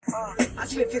I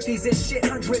spit 50s and shit,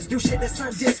 hundreds, do shit that's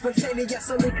undid, spontaneous,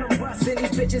 only combust in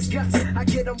these bitches' guts. I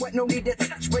get them wet, no need to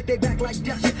touch, break they back like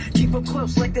Dutch. Keep them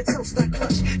close like the toast I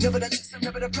clutch. Nevertheless, I'm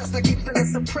never depressed, I keep feeling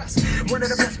suppressed. One of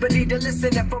the best, but need to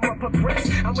listen if I'm up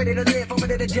abreast. I'm ready to live, I'm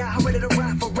ready to die, I'm ready to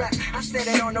ride for rap. I said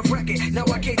it on the record, now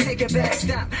I can't take it back,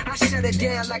 stop. I shut it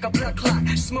down like a blood clot,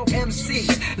 smoke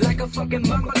MCs like a fucking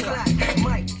mama clock.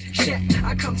 Mic, check,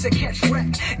 I come to catch wreck.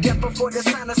 Death before the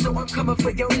signer, so I'm coming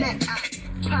for your neck.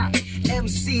 Pop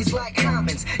MCs like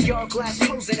Commons, y'all glass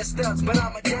closing the studs, but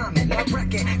I'm a diamond. I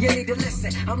reckon you need to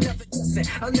listen. I'm never dissing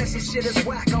unless your shit is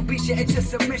whack. I'll beat you into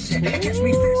submission. Catch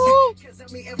me fishing, cause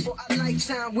I'm eating for a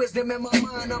lifetime. Wisdom in my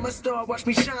mind, I'm a star. Watch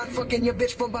me shine, fucking your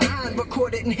bitch from behind.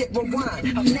 Record it and hit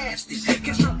rewind. I'm nasty,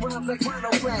 construct rhymes like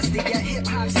rhinoplasty. Got hip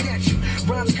hop statue,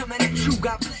 rhymes coming at you.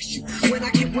 God bless you. When I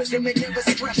get wisdom, it never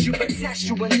stress you, but test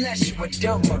you unless you a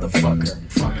dumb motherfucker.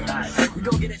 Fuck it, we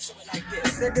gon' get into it like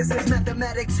this. And this is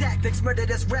mathematics tactics, murder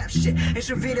this rap shit.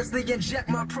 Intravenously inject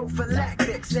my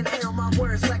prophylactics. Inhale my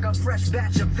words like a fresh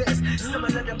batch of Vicks.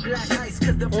 Similar to black ice,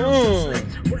 cause the blues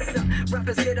slip. What's up?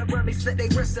 Rappers get around me, slit they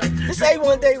wrists up. This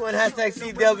A1Day1 hashtag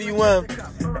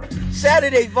CW1.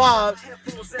 Saturday vibes.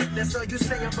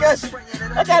 Guess,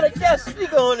 I got a guest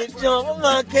speaker on the jump. I'm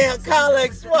not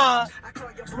Kyle Swab.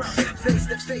 Face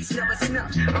to face, never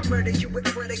snuff. I murder you with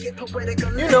predicate,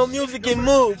 poetical. You know, music and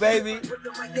mood, baby.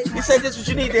 You said this what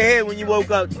you need to hear when you woke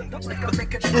up.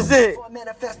 This it.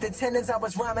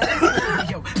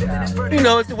 You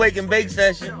know, it's the wake and bake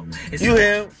session. You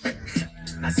hear?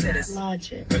 I said it's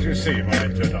logic. As you see, my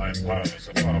Jedi powers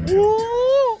are far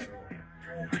beyond.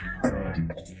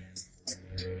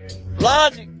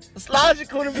 Logic. It's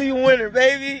logical to be a winner,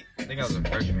 baby. I think I was a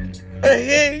freshman.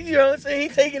 Yeah, you know what I'm saying?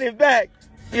 He taking it back.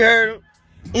 You heard him?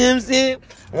 You know what I'm saying?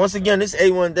 Once again, this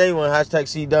A1Day1,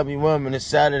 hashtag CW1, and it's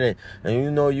Saturday. And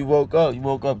you know you woke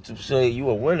up to say you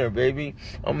a winner, baby.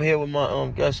 I'm here with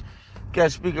my guest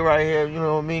speaker right here, you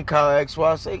know what I mean? Kyle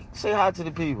XY. Say hi to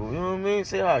the people. You know what I mean?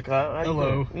 Say hi, Kyle. How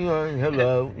hello. You know,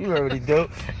 hello. You already do.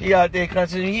 He out there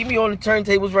constantly. He be on the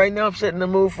turntables right now, setting the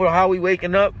mood for how we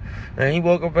waking up. And he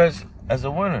woke up as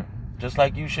a winner, just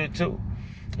like you should too.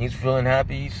 He's feeling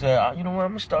happy. He said, you know what,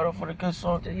 I'm going to start off with a good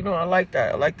song. You know, I like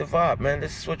that. I like the vibe, man.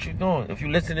 This is what you're doing. If you're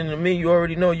listening to me, you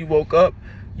already know you woke up.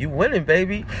 You winning,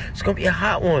 baby. It's going to be a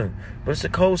hot one, but it's a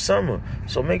cold summer.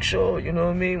 So make sure, you know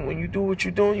what I mean, when you do what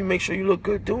you're doing, you make sure you look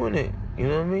good doing it. You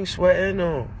know what I mean? Sweating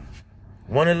on.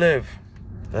 Want to live.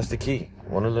 That's the key.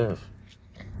 Want to live.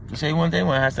 You say one day,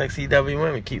 hashtag CW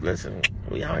women, keep listening.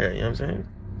 We out here, you know what I'm saying?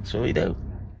 That's what we do.